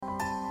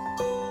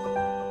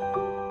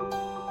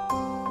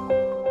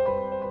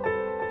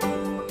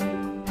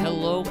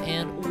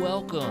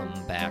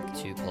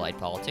to Polite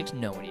Politics.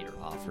 Noah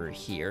Niederhofer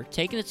here,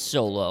 taking it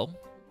solo,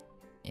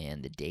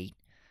 and the date,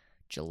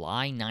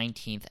 July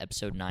 19th,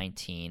 episode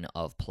 19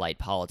 of Polite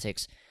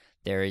Politics.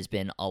 There has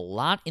been a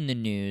lot in the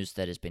news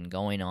that has been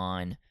going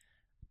on,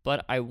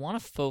 but I want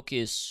to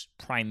focus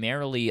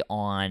primarily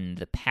on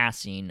the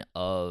passing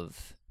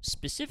of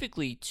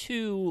specifically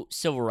two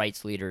civil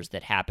rights leaders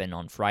that happened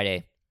on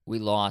Friday. We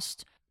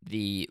lost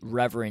the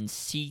Reverend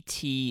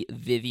C.T.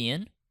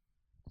 Vivian,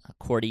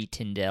 Cordy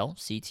Tyndall.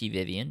 C.T.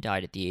 Vivian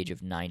died at the age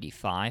of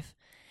 95.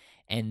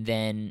 And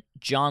then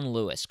John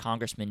Lewis,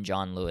 Congressman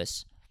John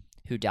Lewis,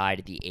 who died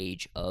at the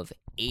age of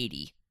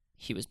 80.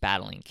 He was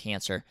battling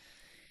cancer.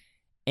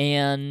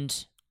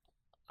 And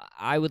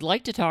I would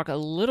like to talk a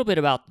little bit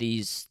about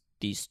these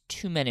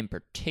two men in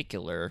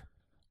particular.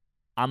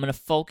 I'm going to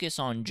focus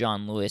on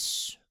John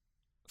Lewis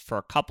for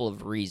a couple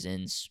of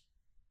reasons,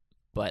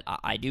 but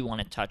I do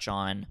want to touch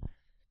on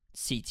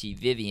C.T.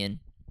 Vivian,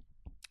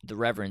 the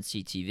Reverend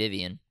C.T.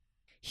 Vivian.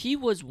 He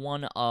was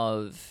one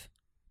of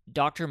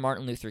Dr.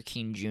 Martin Luther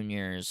King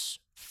Jr.'s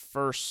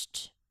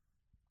first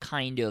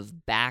kind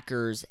of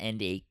backers and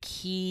a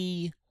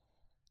key,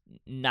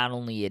 not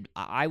only,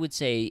 I would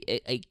say,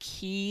 a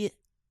key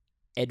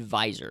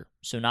advisor.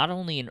 So not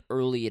only an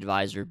early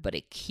advisor, but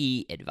a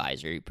key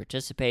advisor. He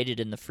participated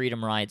in the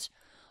freedom rides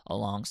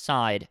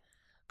alongside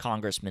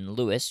Congressman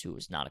Lewis, who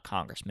was not a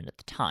congressman at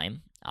the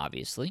time,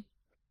 obviously.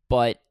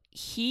 But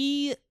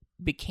he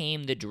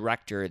became the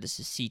director, this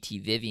is C.T.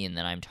 Vivian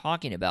that I'm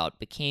talking about,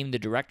 became the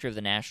director of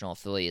the national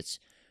affiliates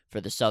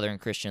for the Southern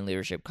Christian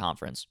Leadership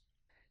Conference.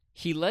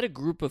 He led a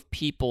group of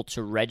people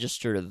to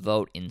register to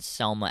vote in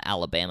Selma,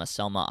 Alabama.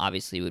 Selma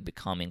obviously would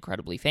become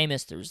incredibly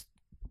famous. There's,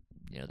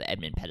 the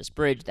Edmund Pettus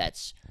Bridge.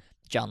 That's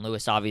John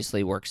Lewis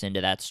obviously works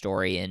into that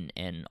story,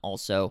 and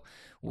also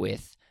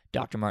with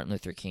Dr. Martin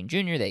Luther King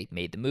Jr., they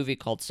made the movie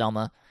called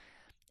Selma.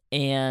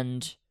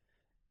 And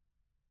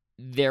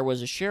there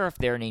was a sheriff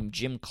there named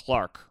Jim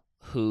Clark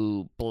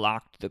who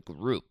blocked the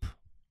group.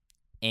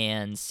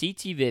 And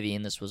C.T.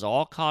 Vivian, this was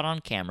all caught on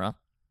camera,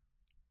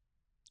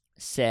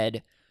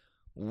 said,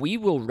 "We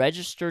will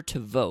register to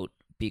vote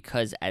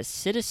because as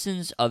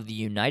citizens of the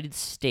United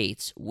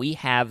States, we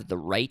have the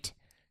right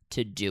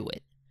to do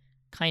it."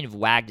 Kind of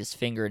wagged his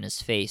finger in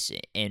his face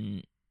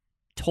and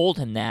told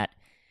him that.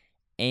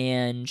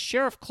 And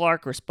Sheriff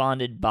Clark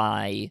responded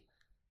by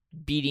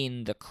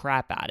beating the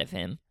crap out of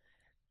him.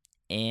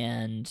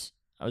 And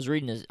I was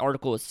reading this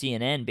article with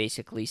CNN,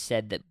 basically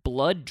said that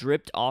blood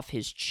dripped off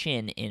his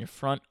chin in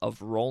front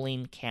of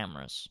rolling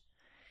cameras,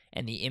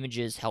 and the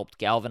images helped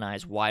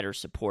galvanize wider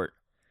support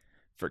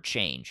for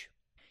change.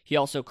 He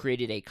also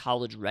created a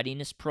college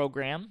readiness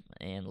program,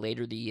 and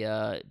later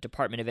the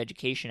Department of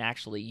Education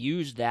actually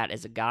used that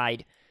as a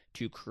guide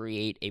to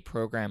create a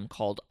program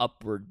called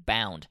Upward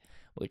Bound,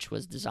 which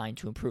was designed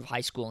to improve high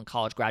school and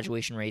college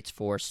graduation rates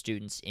for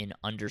students in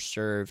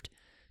underserved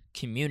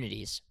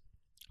communities.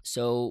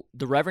 So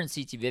the Reverend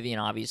C.T. Vivian,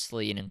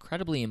 obviously an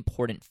incredibly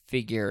important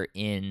figure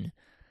in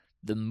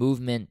the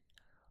movement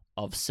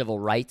of civil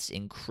rights,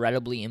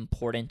 incredibly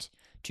important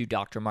to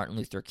Dr. Martin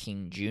Luther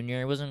King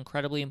Jr., was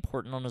incredibly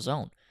important on his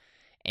own,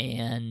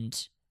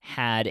 and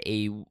had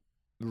a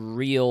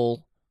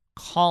real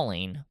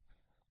calling,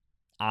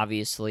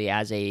 obviously,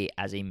 as a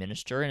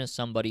minister and as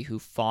somebody who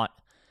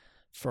fought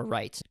for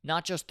rights,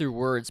 not just through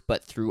words,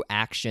 but through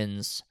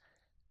actions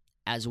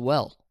as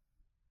well.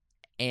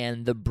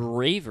 And the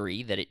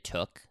bravery that it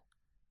took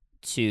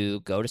to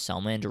go to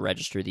Selma and to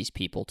register these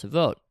people to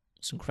vote.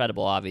 It's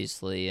incredible,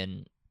 obviously,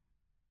 and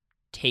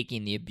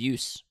taking the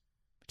abuse,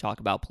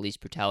 talk about police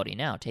brutality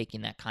now,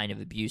 taking that kind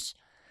of abuse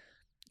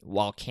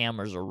while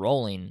cameras are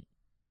rolling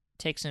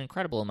takes an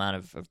incredible amount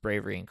of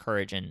bravery and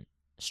courage and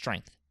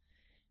strength.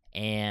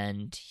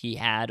 And he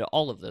had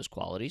all of those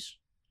qualities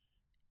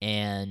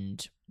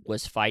and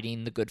was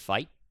fighting the good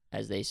fight,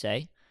 as they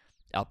say,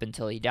 up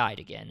until he died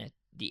again at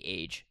the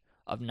age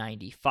of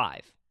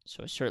 95.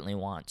 So I certainly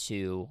want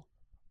to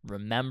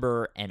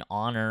remember and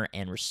honor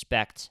and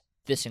respect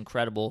this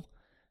incredible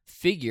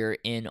figure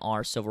in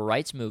our civil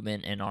rights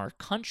movement and our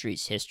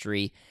country's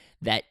history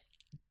that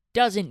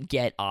doesn't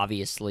get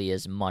obviously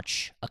as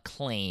much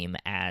acclaim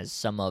as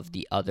some of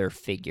the other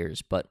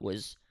figures, but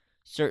was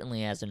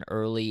certainly, as an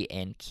early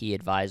and key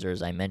advisor,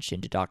 as I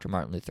mentioned, to Dr.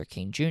 Martin Luther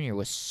King Jr.,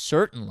 was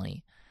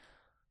certainly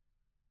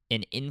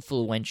an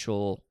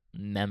influential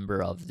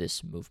member of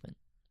this movement.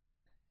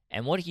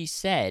 And what he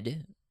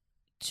said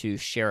to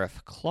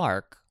Sheriff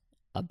Clark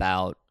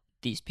about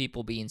these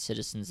people being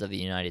citizens of the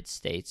United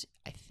States,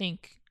 I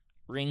think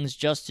rings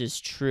just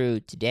as true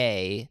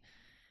today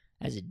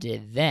as it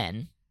did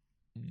then.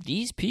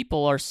 These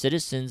people are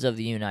citizens of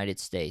the United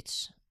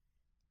States.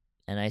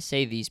 And I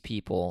say these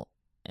people,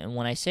 and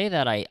when I say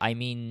that, I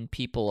mean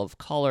people of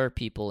color,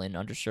 people in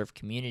underserved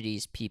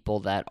communities,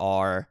 people that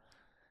are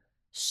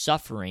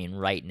suffering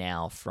right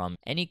now from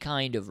any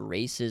kind of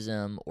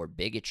racism or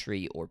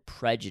bigotry or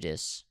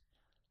prejudice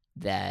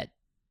that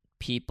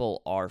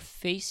people are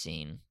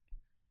facing.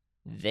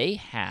 They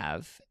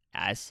have,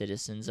 as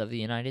citizens of the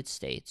United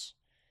States,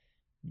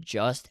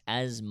 just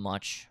as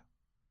much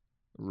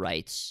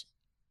rights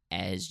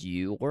as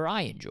you or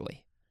I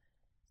enjoy.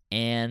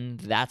 And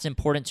that's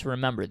important to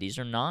remember. These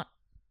are not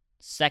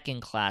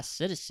second-class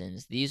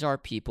citizens. These are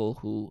people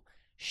who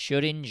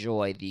should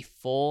enjoy the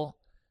full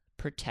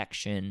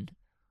protection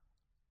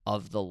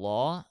of the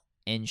law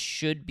and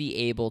should be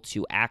able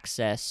to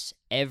access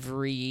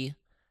every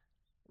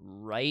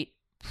right,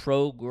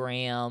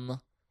 program,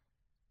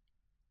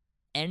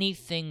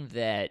 anything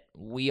that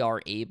we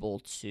are able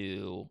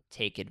to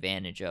take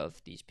advantage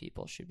of. These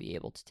people should be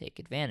able to take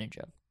advantage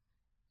of.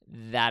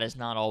 That has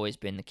not always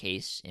been the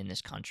case in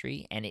this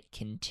country, and it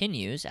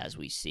continues, as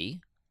we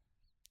see,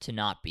 to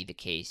not be the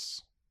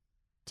case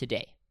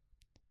today.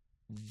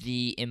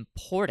 The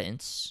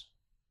importance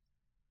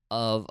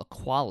of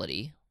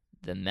equality,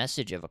 the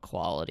message of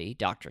equality,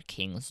 Dr.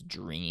 King's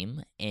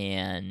dream,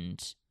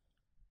 and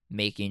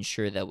making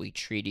sure that we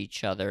treat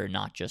each other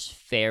not just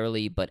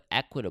fairly but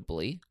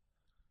equitably,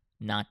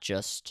 not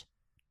just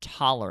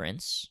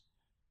tolerance,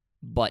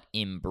 but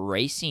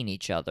embracing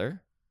each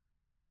other,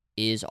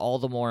 is all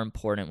the more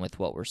important with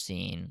what we're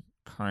seeing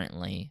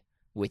currently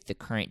with the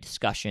current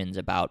discussions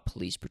about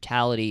police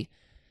brutality,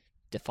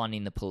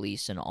 defunding the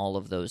police, and all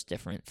of those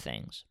different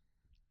things.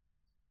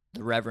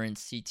 The Reverend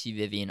C.T.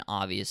 Vivian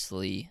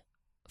obviously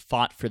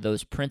fought for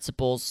those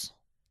principles,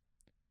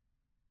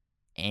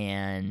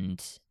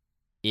 and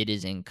it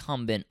is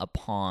incumbent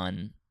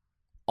upon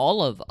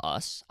all of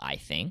us, I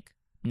think,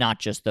 not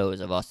just those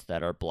of us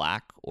that are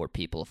black or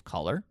people of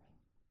color,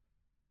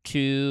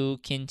 to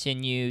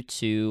continue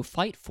to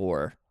fight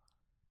for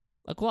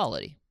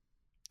equality.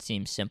 It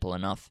seems simple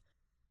enough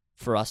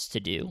for us to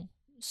do.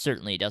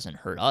 Certainly doesn't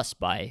hurt us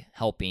by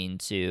helping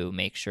to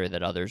make sure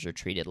that others are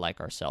treated like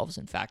ourselves.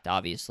 In fact,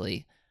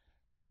 obviously,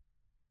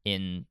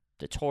 in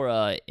the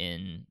Torah,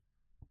 in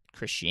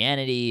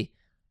Christianity,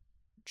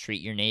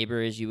 treat your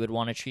neighbor as you would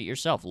want to treat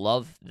yourself.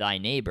 Love thy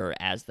neighbor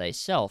as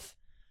thyself.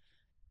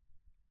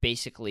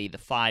 Basically, the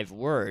 5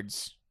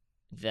 words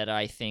that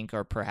I think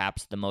are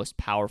perhaps the most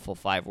powerful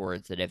 5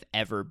 words that have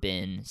ever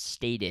been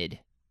stated,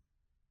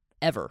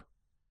 ever.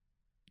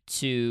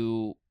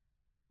 To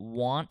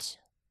want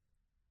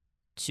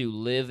to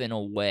live in a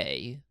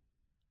way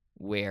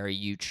where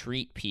you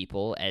treat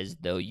people as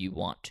though you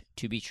want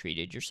to be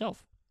treated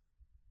yourself.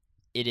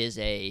 It is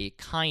a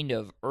kind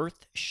of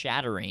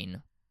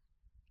earth-shattering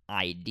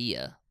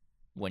idea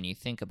when you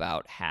think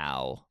about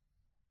how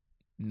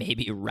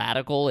maybe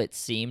radical it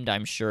seemed,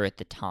 I'm sure, at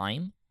the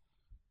time.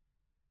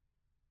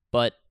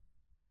 But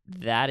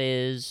that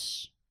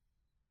is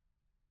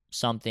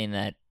something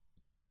that,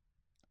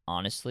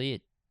 honestly,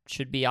 it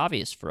should be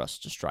obvious for us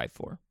to strive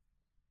for.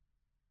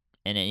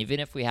 And even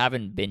if we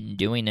haven't been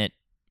doing it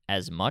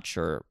as much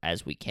or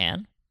as we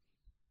can,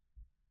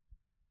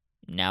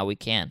 now we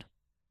can.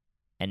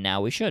 And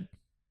now we should.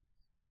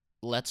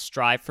 Let's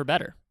strive for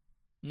better.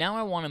 Now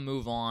I want to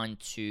move on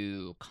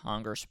to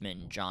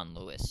Congressman John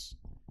Lewis,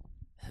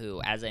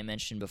 who, as I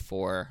mentioned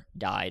before,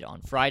 died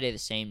on Friday, the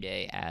same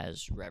day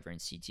as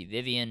Reverend C.T.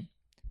 Vivian.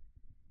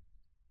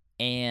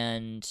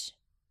 And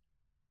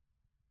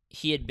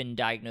he had been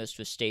diagnosed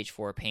with stage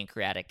 4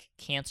 pancreatic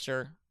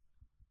cancer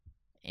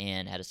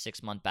and had a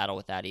 6-month battle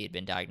with that. He had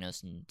been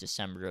diagnosed in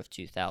December of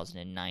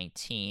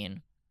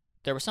 2019.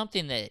 There was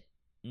something that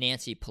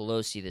Nancy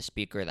Pelosi, the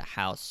Speaker of the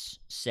House,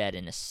 said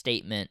in a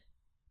statement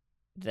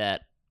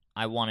that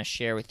I want to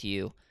share with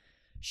you.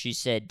 She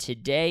said,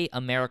 "Today,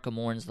 America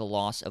mourns the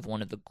loss of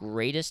one of the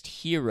greatest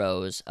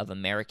heroes of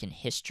American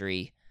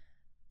history,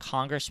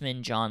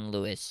 Congressman John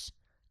Lewis,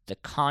 the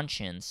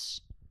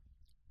conscience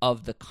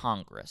of the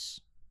Congress."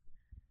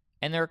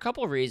 And there are a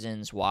couple of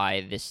reasons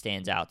why this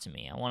stands out to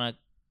me. I want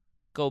to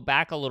go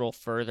back a little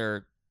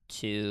further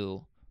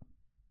to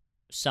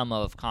some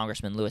of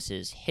Congressman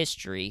Lewis's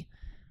history.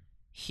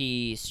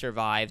 He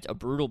survived a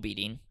brutal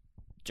beating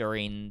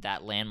during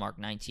that landmark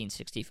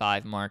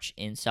 1965 march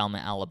in Selma,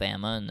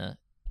 Alabama, in the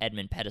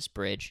Edmund Pettus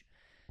Bridge.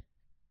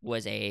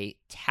 Was a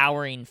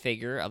towering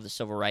figure of the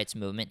civil rights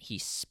movement. He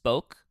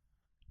spoke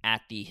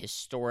at the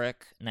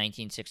historic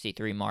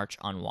 1963 March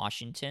on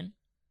Washington.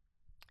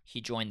 He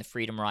joined the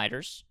Freedom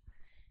Riders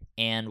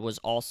and was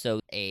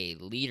also a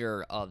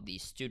leader of the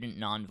Student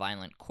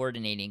Nonviolent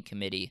Coordinating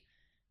Committee.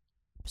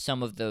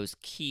 Some of those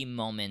key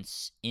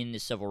moments in the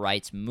civil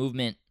rights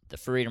movement: the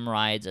Freedom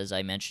Rides, as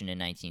I mentioned, in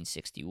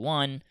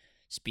 1961,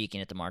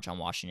 speaking at the March on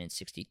Washington in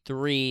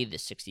 63, the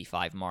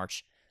 65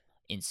 March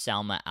in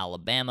Selma,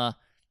 Alabama.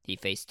 He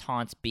faced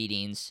taunts,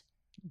 beatings,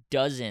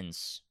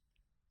 dozens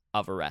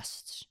of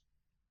arrests.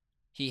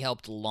 He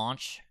helped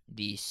launch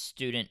the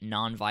Student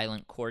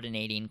Nonviolent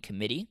Coordinating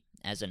Committee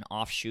as an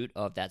offshoot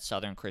of that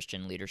Southern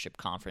Christian Leadership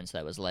Conference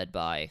that was led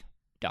by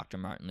Dr.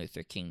 Martin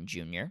Luther King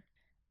Jr.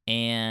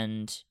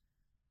 And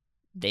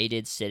they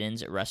did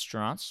sit-ins at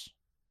restaurants.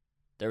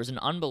 There was an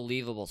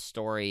unbelievable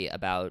story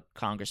about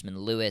Congressman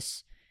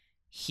Lewis.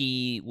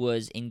 He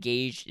was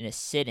engaged in a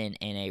sit-in,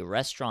 and a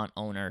restaurant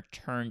owner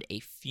turned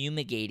a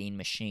fumigating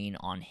machine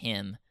on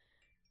him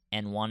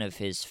and one of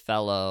his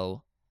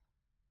fellow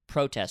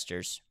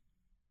protesters.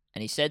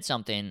 And he said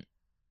something,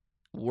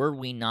 "Were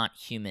we not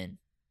human?"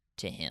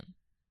 to him.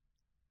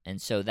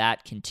 And so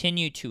that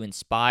continued to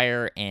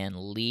inspire and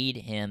lead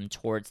him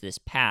towards this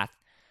path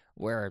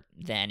where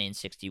then in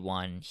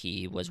 61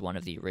 he was one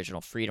of the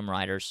original Freedom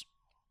Riders.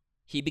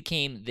 He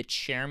became the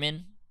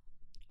chairman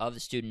of the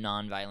Student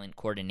Nonviolent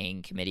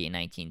Coordinating Committee in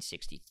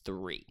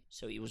 1963.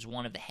 So he was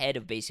one of the head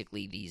of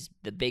basically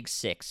the big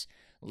six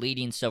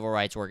leading civil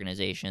rights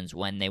organizations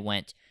when they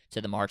went to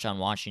the March on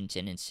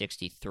Washington in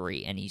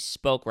 63. And he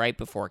spoke right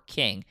before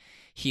King.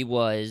 He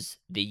was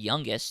the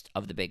youngest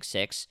of the big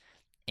six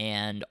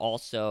and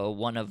also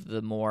one of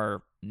the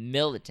more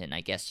militant,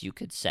 I guess you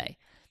could say.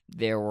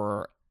 There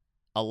were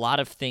a lot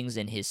of things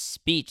in his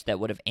speech that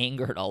would have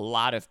angered a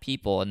lot of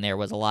people, and there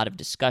was a lot of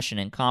discussion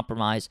and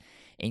compromise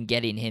in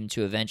getting him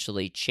to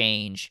eventually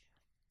change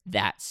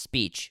that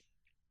speech.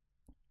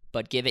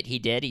 But give it he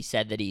did. He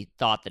said that he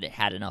thought that it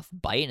had enough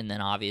bite, and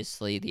then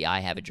obviously the I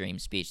Have a Dream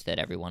speech that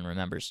everyone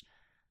remembers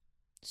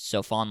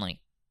so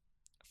fondly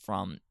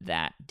from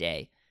that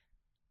day.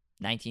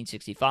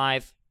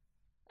 1965,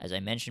 as I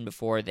mentioned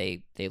before,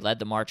 they led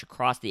the march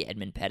across the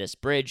Edmund Pettus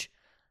Bridge.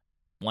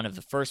 One of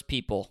the first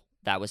people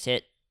that was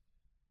hit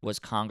was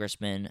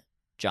Congressman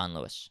John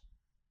Lewis.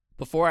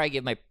 Before I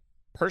give my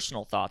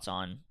personal thoughts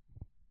on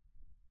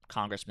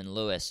Congressman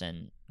Lewis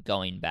and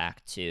going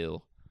back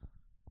to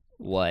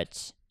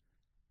what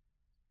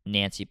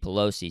Nancy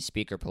Pelosi,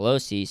 Speaker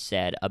Pelosi,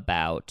 said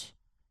about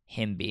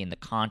him being the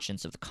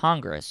conscience of the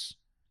Congress,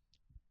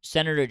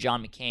 Senator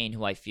John McCain,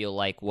 who I feel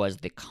like was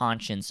the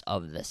conscience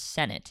of the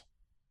Senate,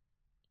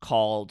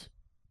 called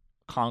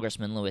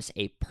Congressman Lewis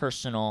a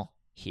personal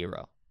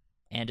hero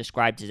and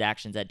described his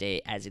actions that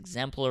day as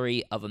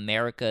exemplary of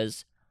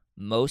America's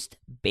most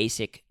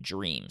basic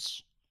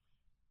dreams.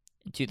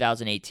 In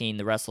 2018,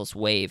 The Restless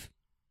Wave,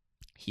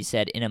 he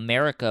said, "In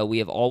America, we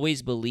have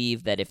always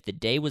believed that if the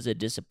day was a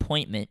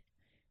disappointment,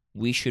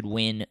 we should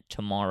win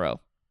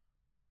tomorrow."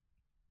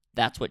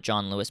 That's what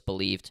John Lewis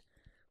believed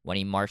when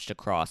he marched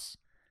across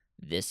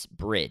this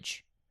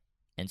bridge.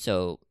 And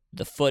so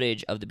the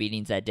footage of the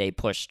beatings that day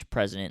pushed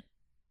President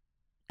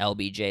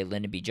LBJ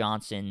Lyndon B.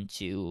 Johnson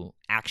to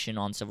action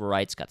on civil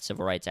rights, got the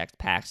Civil Rights Act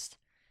passed.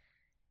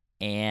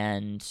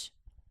 And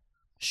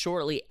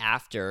shortly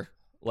after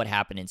what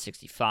happened in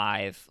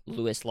 65,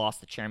 Lewis lost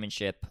the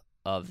chairmanship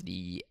of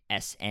the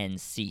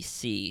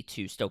SNCC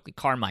to Stokely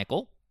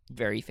Carmichael,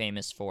 very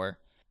famous for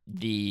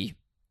the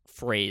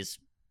phrase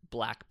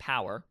Black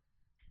Power.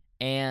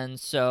 And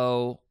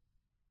so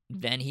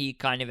then he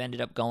kind of ended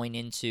up going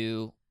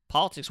into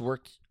politics, he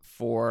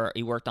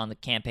worked on the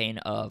campaign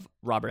of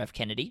Robert F.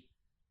 Kennedy.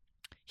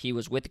 He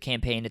was with the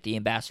campaign at the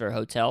Ambassador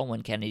Hotel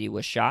when Kennedy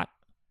was shot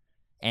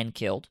and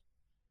killed.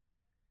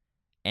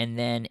 And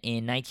then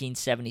in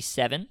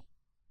 1977,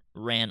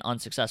 ran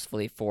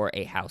unsuccessfully for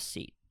a House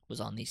seat. Was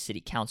on the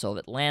City Council of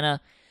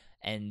Atlanta.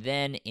 And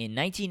then in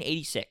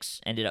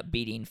 1986, ended up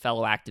beating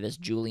fellow activist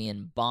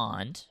Julian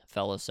Bond,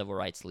 fellow civil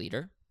rights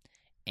leader.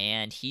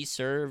 And he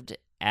served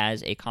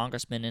as a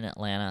congressman in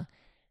Atlanta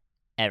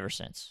ever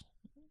since.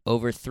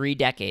 Over 3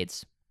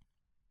 decades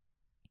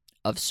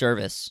of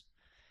service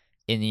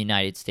in the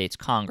United States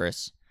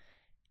Congress.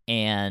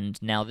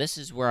 And now this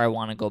is where I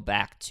want to go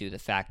back to the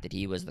fact that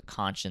he was the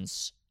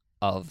conscience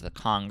of the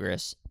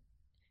Congress.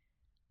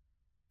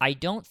 I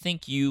don't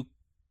think you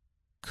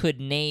could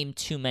name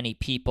too many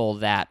people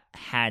that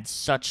had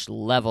such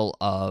level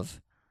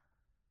of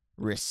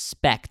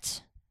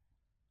respect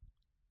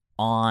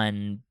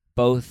on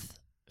both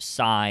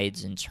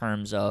sides in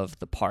terms of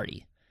the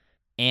party.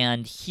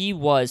 And he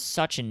was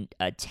such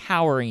a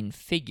towering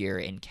figure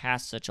and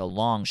cast such a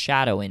long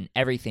shadow in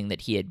everything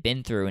that he had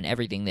been through and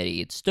everything that he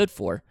had stood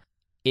for.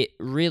 It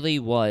really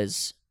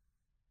was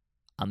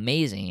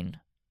amazing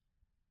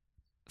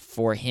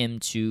for him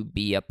to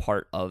be a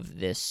part of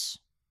this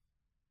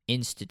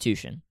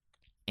institution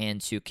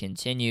and to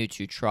continue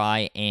to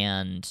try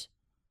and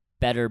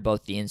better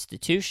both the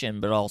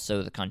institution but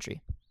also the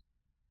country.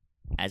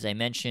 As I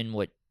mentioned,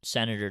 what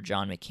Senator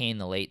John McCain,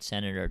 the late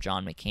Senator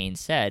John McCain,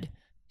 said,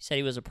 he said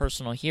he was a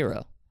personal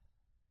hero.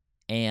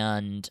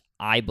 And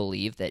I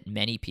believe that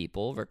many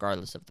people,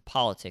 regardless of the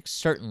politics,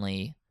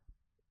 certainly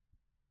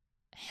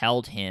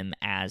held him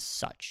as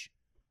such.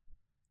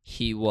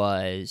 He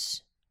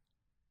was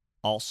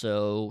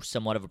also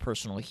somewhat of a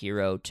personal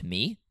hero to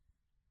me.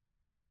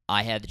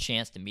 I had the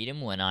chance to meet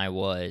him when I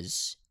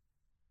was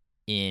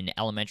in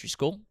elementary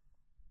school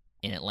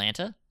in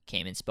Atlanta,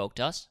 came and spoke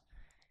to us.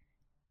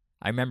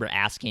 I remember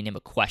asking him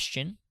a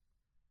question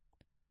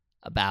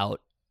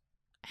about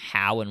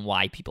how and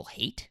why people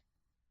hate.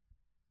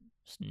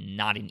 It's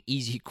not an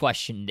easy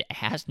question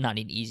to ask, not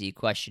an easy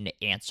question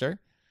to answer.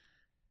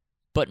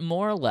 But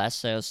more or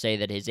less, I'll say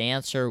that his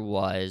answer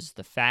was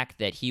the fact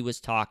that he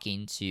was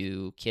talking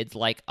to kids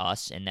like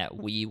us and that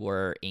we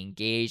were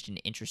engaged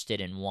and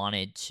interested and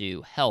wanted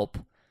to help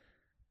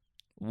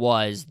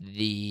was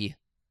the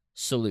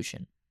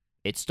solution.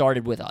 It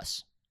started with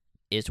us,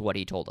 is what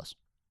he told us.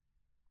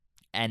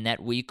 And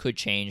that we could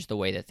change the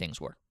way that things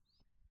were.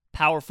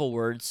 Powerful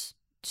words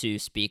to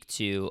speak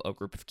to a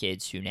group of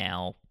kids who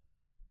now,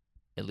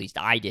 at least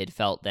I did,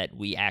 felt that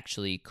we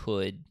actually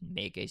could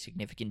make a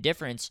significant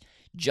difference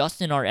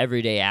just in our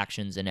everyday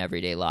actions and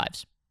everyday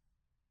lives.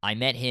 I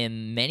met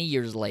him many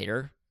years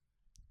later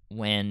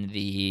when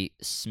the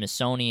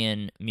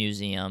Smithsonian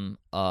Museum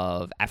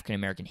of African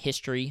American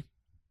History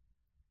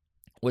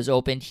was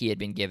opened. He had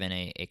been given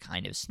a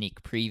kind of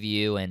sneak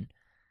preview, and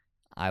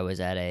I was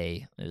at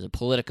it was a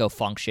Politico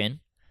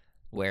function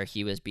where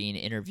he was being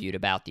interviewed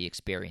about the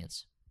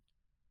experience.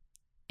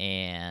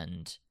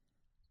 And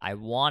I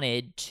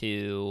wanted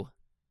to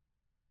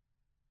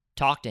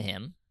talk to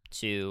him,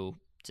 to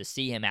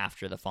see him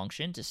after the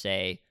function, to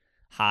say,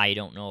 hi, I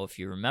don't know if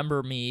you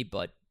remember me,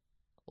 but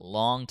a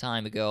long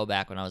time ago,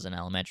 back when I was in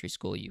elementary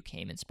school, you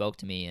came and spoke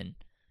to me, and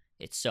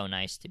it's so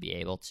nice to be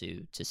able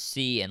to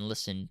see and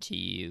listen to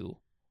you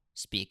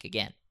speak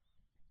again.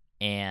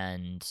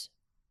 And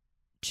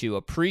to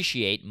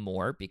appreciate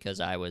more, because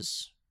I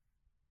was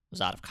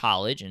out of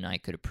college and I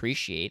could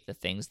appreciate the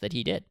things that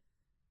he did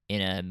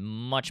in a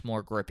much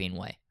more gripping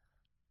way.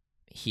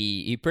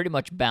 He pretty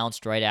much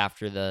bounced right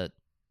after the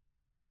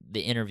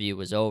interview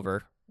was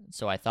over,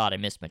 so I thought I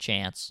missed my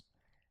chance.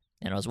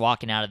 And I was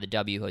walking out of the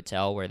W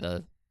Hotel where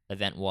the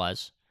event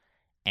was,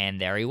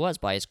 and there he was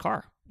by his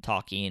car,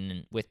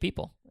 talking with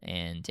people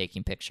and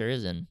taking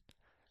pictures, and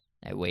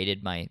I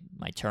waited my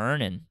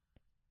turn and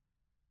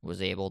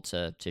was able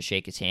to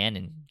shake his hand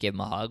and give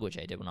him a hug, which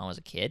I did when I was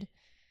a kid.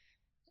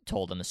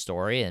 Told him a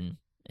story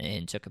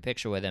and took a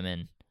picture with him,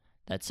 and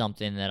that's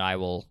something that I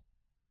will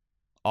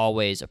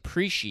always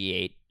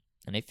appreciate.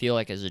 And I feel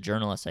like as a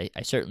journalist, I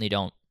certainly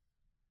don't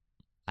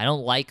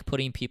like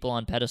putting people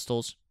on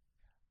pedestals.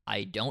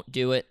 I don't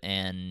do it,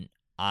 and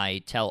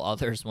I tell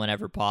others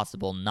whenever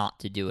possible not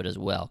to do it as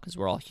well, because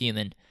we're all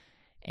human,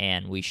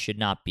 and we should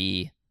not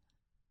be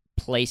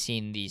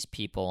placing these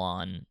people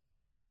on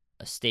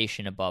a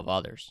station above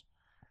others.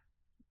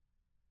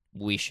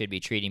 We should be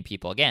treating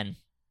people, again,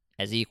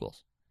 as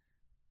equals.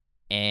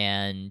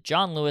 And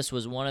John Lewis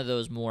was one of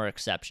those more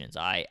exceptions.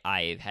 I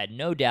had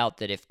no doubt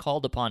that if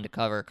called upon to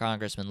cover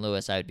Congressman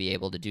Lewis, I would be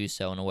able to do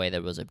so in a way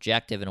that was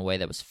objective, in a way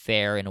that was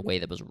fair, in a way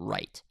that was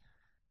right.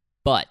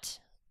 But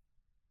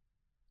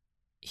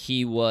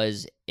he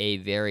was a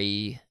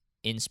very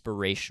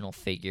inspirational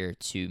figure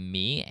to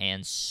me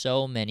and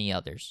so many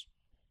others.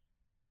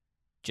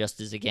 Just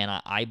as, again,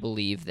 I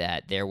believe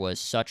that there was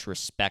such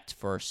respect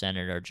for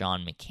Senator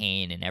John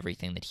McCain and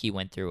everything that he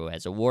went through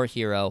as a war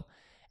hero,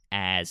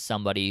 as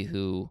somebody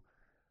who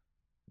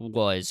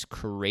was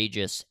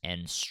courageous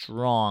and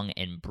strong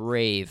and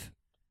brave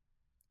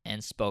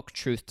and spoke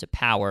truth to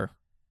power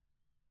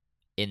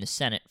in the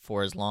Senate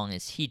for as long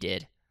as he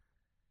did.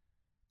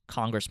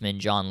 Congressman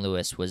John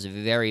Lewis was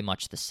very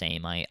much the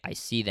same. I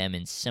see them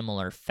in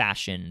similar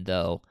fashion,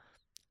 though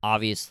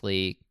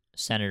obviously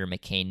Senator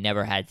McCain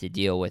never had to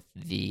deal with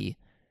the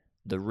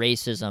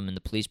racism and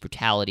the police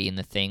brutality and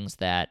the things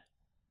that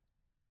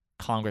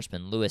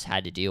Congressman Lewis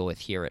had to deal with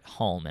here at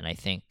home. And I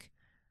think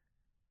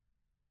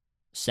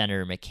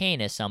Senator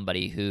McCain is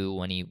somebody who,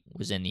 when he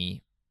was in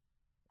the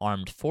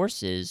armed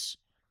forces,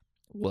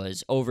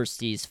 was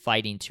overseas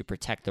fighting to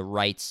protect the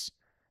rights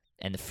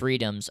and the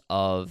freedoms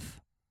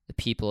of the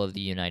people of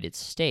the United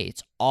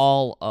States,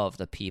 all of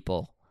the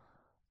people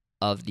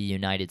of the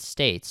United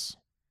States.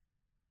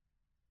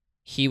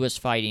 He was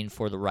fighting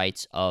for the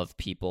rights of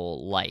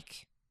people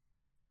like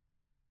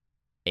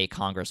a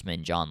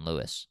Congressman John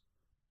Lewis.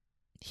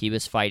 He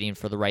was fighting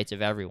for the rights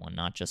of everyone,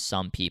 not just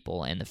some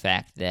people, and the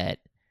fact that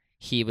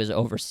he was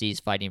overseas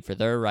fighting for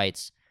their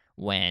rights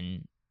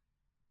when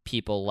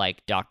people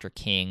like Dr.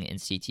 King and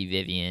C.T.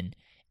 Vivian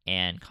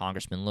and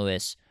Congressman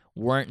Lewis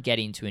weren't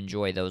getting to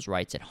enjoy those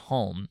rights at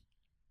home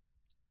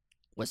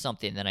was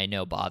something that I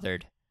know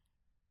bothered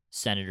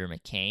Senator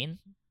McCain.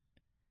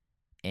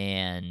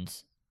 And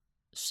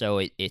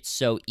so it's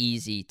so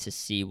easy to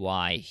see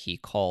why he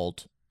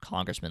called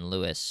Congressman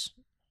Lewis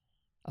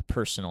a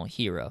personal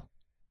hero.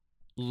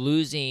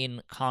 Losing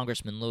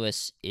Congressman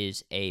Lewis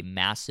is a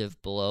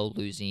massive blow.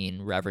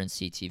 Losing Reverend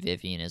C.T.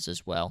 Vivian is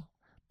as well.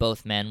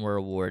 Both men were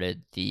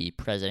awarded the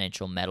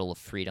Presidential Medal of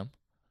Freedom,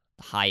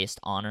 the highest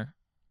honor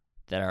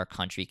that our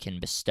country can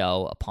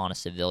bestow upon a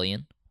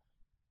civilian,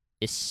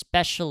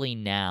 especially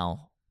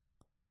now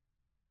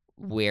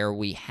where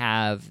we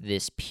have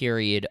this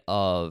period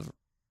of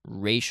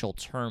racial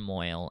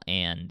turmoil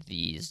and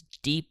these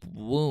deep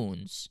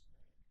wounds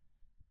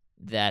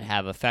that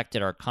have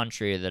affected our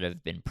country, that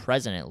have been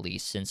present at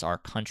least since our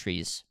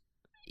country's,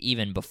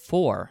 even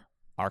before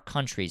our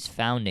country's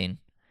founding,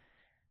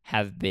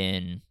 have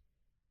been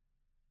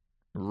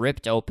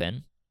ripped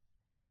open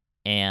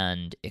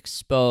and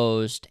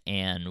exposed,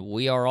 and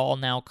we are all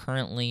now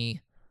currently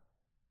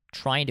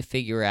trying to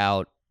figure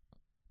out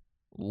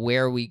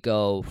where we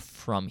go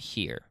from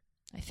here.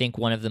 I think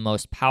one of the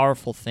most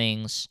powerful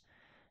things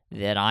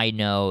that I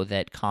know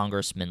that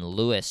Congressman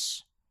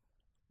Lewis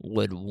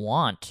would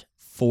want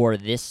for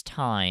this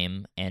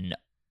time and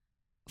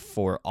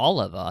for all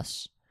of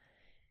us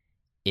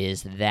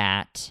is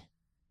that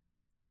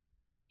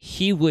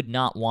he would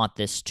not want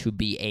this to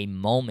be a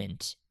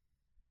moment.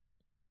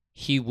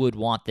 He would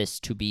want this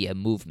to be a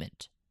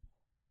movement.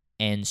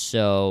 And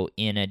so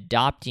in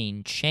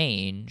adopting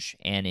change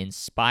and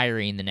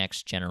inspiring the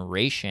next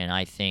generation,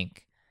 I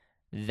think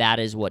that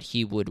is what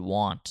he would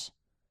want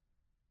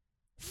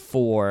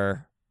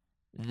for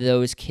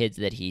those kids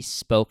that he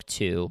spoke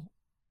to,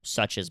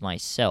 such as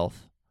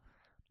myself.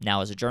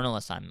 Now, as a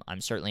journalist,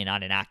 I'm certainly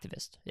not an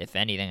activist. If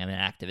anything, I'm an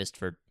activist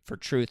for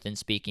truth and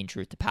speaking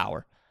truth to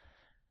power.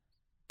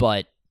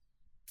 But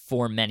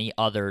for many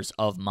others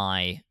of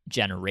my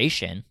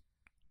generation,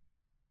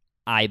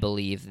 I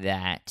believe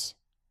that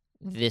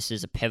this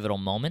is a pivotal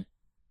moment,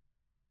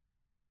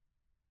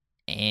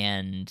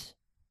 and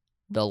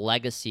the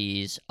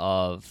legacies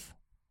of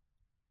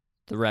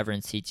the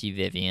Reverend C.T.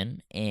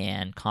 Vivian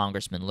and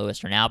Congressman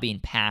Lewis are now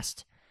being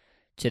passed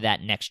to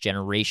that next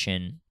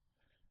generation,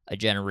 a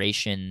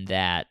generation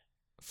that,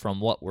 from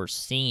what we're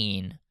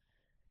seeing,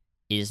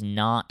 is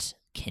not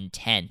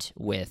content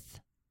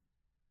with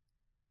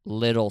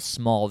little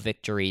small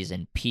victories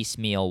and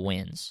piecemeal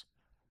wins.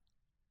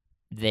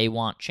 They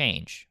want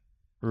change,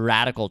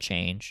 radical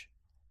change,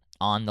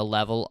 on the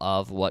level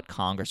of what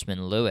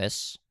Congressman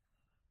Lewis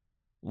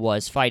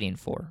was fighting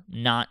for.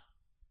 Not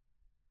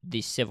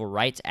the Civil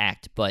Rights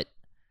Act, but,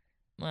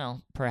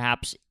 well,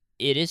 perhaps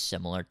it is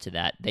similar to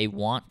that. They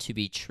want to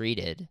be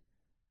treated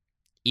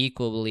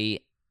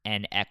equally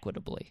and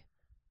equitably.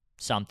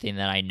 Something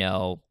that I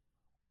know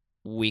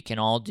we can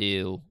all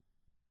do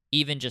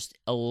even just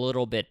a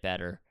little bit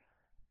better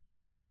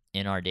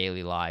in our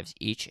daily lives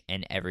each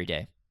and every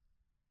day.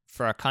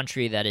 For a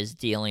country that is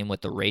dealing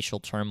with the racial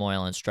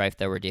turmoil and strife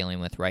that we're dealing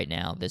with right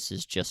now, this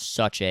is just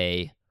such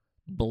a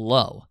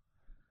blow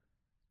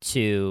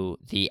to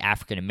the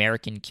African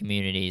American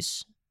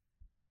communities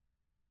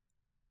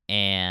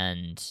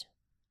and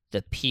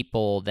the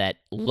people that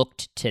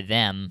looked to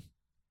them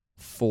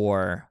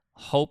for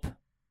hope,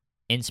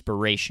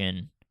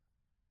 inspiration,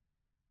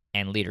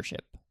 and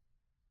leadership.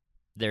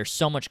 There's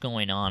so much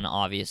going on,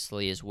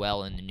 obviously, as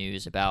well in the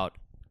news about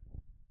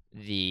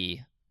the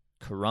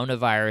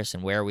coronavirus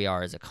and where we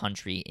are as a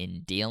country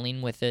in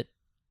dealing with it.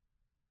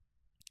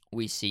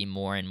 We see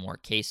more and more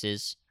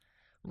cases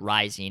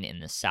rising in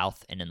the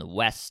South and in the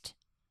West.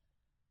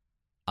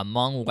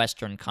 Among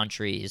Western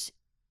countries,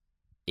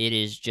 it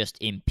is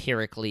just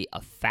empirically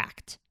a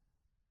fact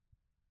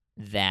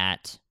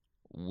that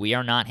we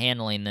are not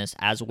handling this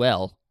as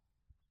well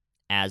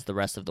as the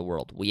rest of the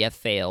world. We have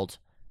failed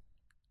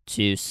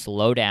to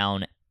slow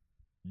down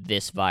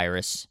this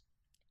virus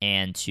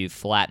and to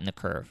flatten the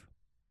curve.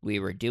 We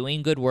were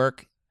doing good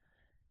work,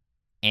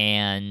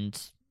 and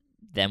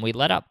then we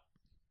let up.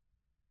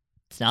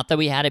 It's not that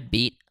we had it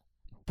beat,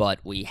 but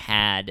we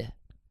had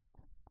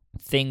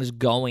things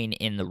going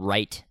in the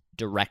right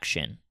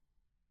direction.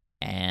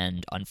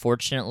 And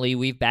unfortunately,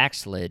 we've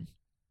backslid,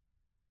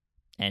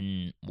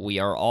 and we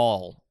are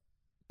all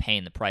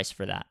paying the price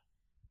for that.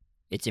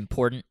 It's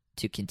important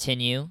to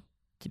continue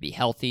to be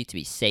healthy, to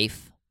be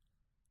safe,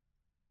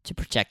 to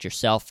protect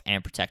yourself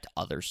and protect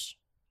others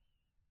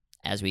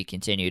as we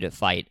continue to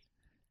fight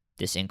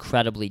this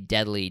incredibly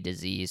deadly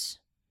disease,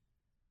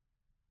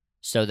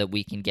 so that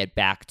we can get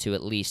back to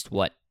at least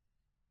what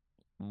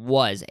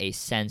was a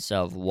sense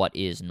of what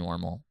is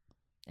normal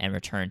and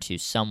return to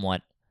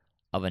somewhat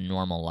of a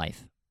normal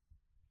life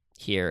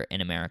here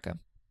in America.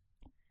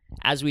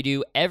 As we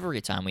do every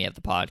time we have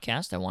the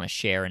podcast, I want to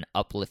share an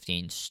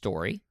uplifting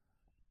story.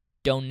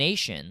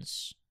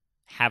 Donations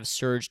have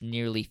surged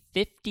nearly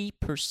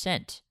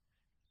 50%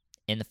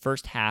 in the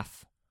first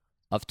half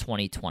of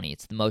 2020.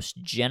 It's the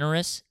most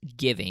generous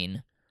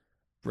giving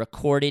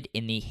recorded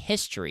in the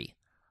history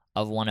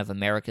of one of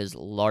America's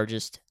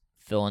largest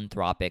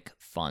philanthropic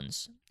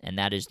funds, and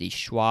that is the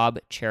Schwab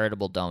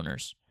Charitable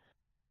Donors.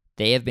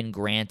 They have been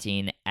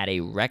granting at a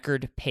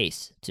record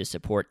pace to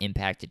support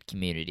impacted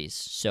communities.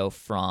 So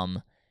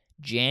from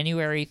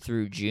January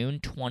through June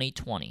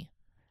 2020,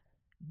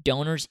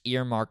 donors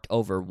earmarked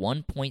over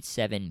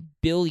 $1.7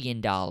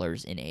 billion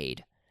in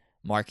aid,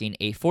 marking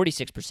a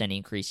 46%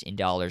 increase in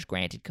dollars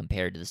granted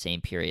compared to the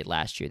same period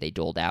last year. They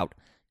doled out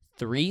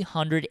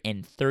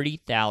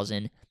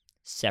 330,000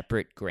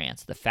 separate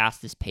grants, the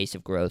fastest pace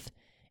of growth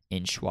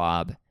in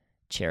Schwab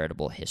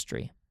charitable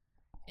history.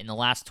 In the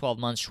last 12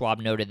 months, Schwab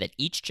noted that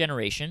each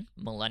generation,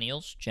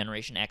 millennials,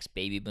 Generation X,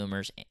 baby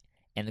boomers,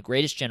 and the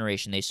greatest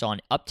generation, they saw an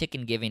uptick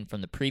in giving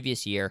from the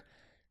previous year,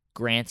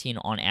 granting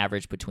on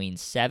average between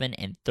 7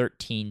 and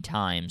 13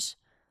 times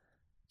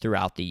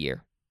throughout the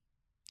year.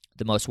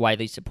 The most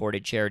widely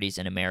supported charities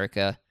in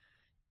America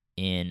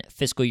in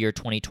fiscal year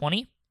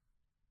 2020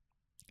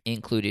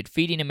 included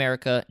Feeding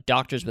America,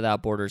 Doctors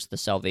Without Borders, the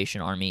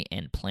Salvation Army,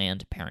 and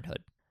Planned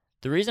Parenthood.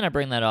 The reason I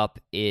bring that up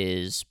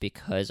is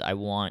because I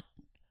want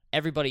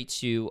everybody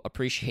to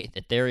appreciate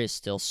that there is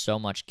still so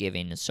much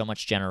giving and so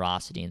much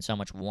generosity and so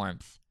much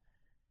warmth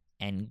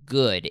and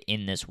good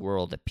in this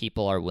world that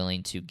people are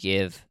willing to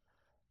give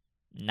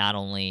not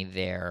only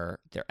their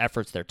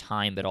efforts, their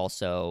time, but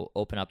also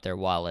open up their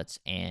wallets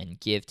and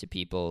give to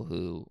people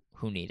who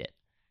need it.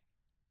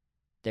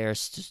 There's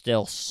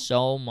still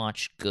so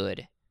much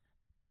good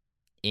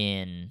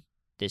in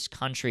this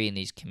country, in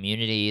these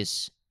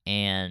communities,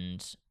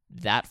 and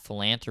that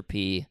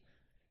philanthropy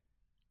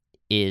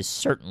is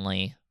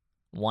certainly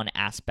one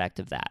aspect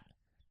of that.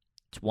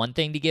 It's one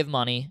thing to give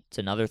money. It's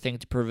another thing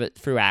to prove it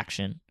through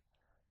action.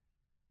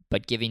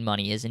 But giving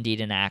money is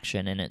indeed an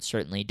action, and it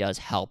certainly does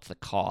help the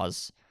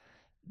cause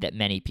that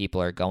many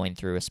people are going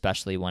through,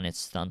 especially when it's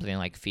something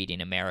like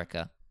Feeding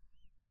America.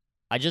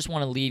 I just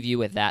want to leave you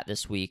with that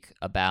this week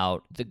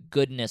about the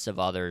goodness of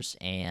others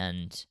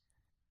and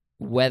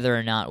whether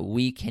or not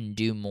we can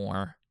do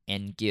more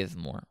and give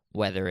more,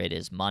 whether it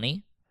is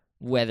money,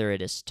 whether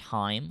it is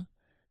time.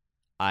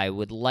 I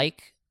would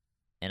like,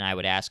 and I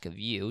would ask of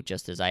you,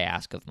 just as I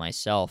ask of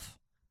myself,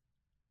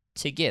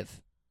 to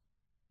give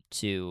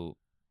to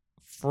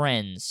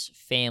friends,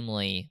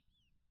 family,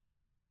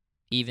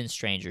 even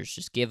strangers.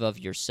 Just give of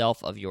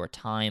yourself, of your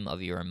time,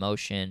 of your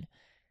emotion.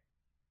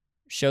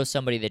 Show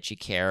somebody that you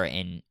care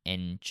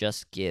and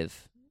just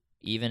give,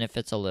 even if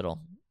it's a little.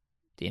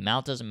 The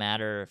amount doesn't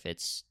matter if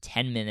it's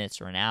 10 minutes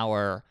or an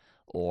hour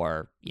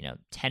or,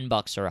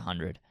 $10 or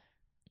 $100.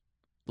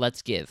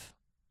 Let's give.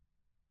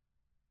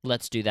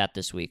 Let's do that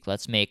this week.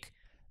 Let's make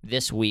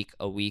this week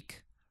a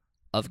week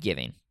of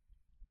giving.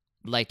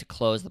 I'd like to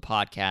close the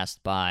podcast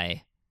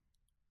by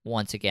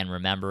once again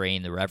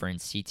remembering the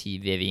Reverend C.T.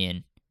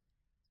 Vivian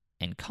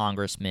and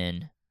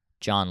Congressman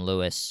John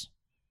Lewis.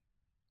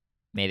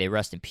 May they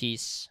rest in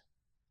peace,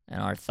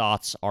 and our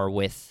thoughts are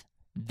with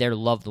their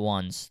loved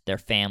ones, their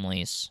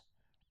families,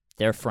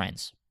 their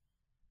friends.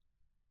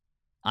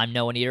 I'm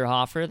Noah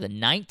Niederhofer. The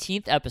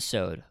 19th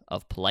episode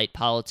of Polite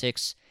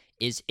Politics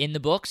is in the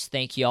books.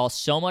 Thank you all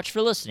so much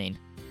for listening,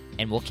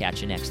 and we'll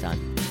catch you next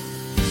time.